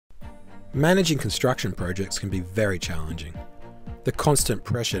Managing construction projects can be very challenging. The constant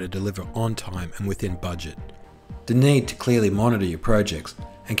pressure to deliver on time and within budget. The need to clearly monitor your projects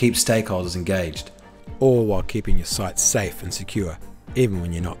and keep stakeholders engaged, all while keeping your site safe and secure, even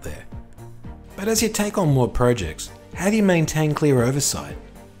when you're not there. But as you take on more projects, how do you maintain clear oversight?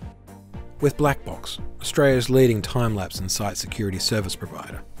 With BlackBox, Australia's leading time-lapse and site security service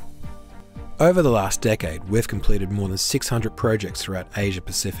provider. Over the last decade, we've completed more than 600 projects throughout Asia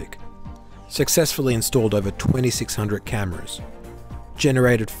Pacific, successfully installed over 2,600 cameras,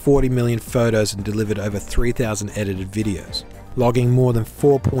 generated 40 million photos and delivered over 3,000 edited videos, logging more than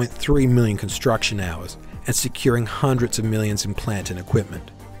 4.3 million construction hours and securing hundreds of millions in plant and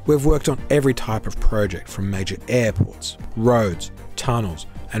equipment. We've worked on every type of project from major airports, roads, tunnels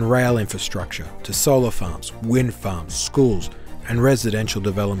and rail infrastructure to solar farms, wind farms, schools and residential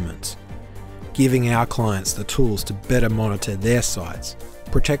developments, giving our clients the tools to better monitor their sites,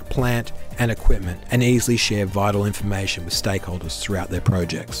 protect plant and equipment, and easily share vital information with stakeholders throughout their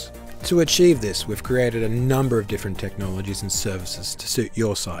projects. To achieve this, we've created a number of different technologies and services to suit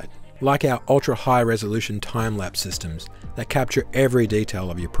your site, like our ultra-high resolution time-lapse systems that capture every detail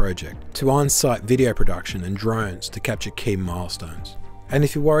of your project, to on-site video production and drones to capture key milestones. And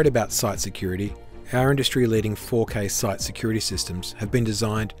if you're worried about site security, our industry-leading 4K site security systems have been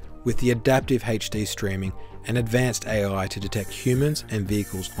designed with the adaptive HD streaming and advanced AI to detect humans and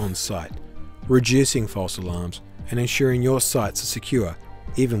vehicles on site, reducing false alarms and ensuring your sites are secure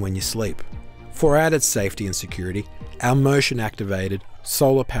even when you sleep. For added safety and security, our motion-activated,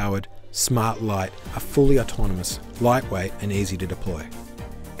 solar-powered, smart light are fully autonomous, lightweight and easy to deploy.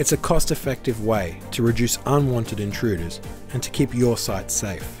 It's a cost-effective way to reduce unwanted intruders and to keep your site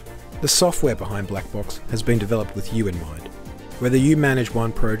safe. The software behind BlackBox has been developed with you in mind, whether you manage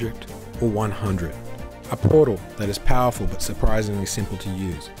one project or 100. A portal that is powerful but surprisingly simple to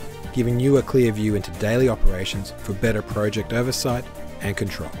use, giving you a clear view into daily operations for better project oversight and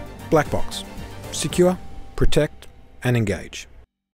control. BlackBox. Secure, protect, and engage.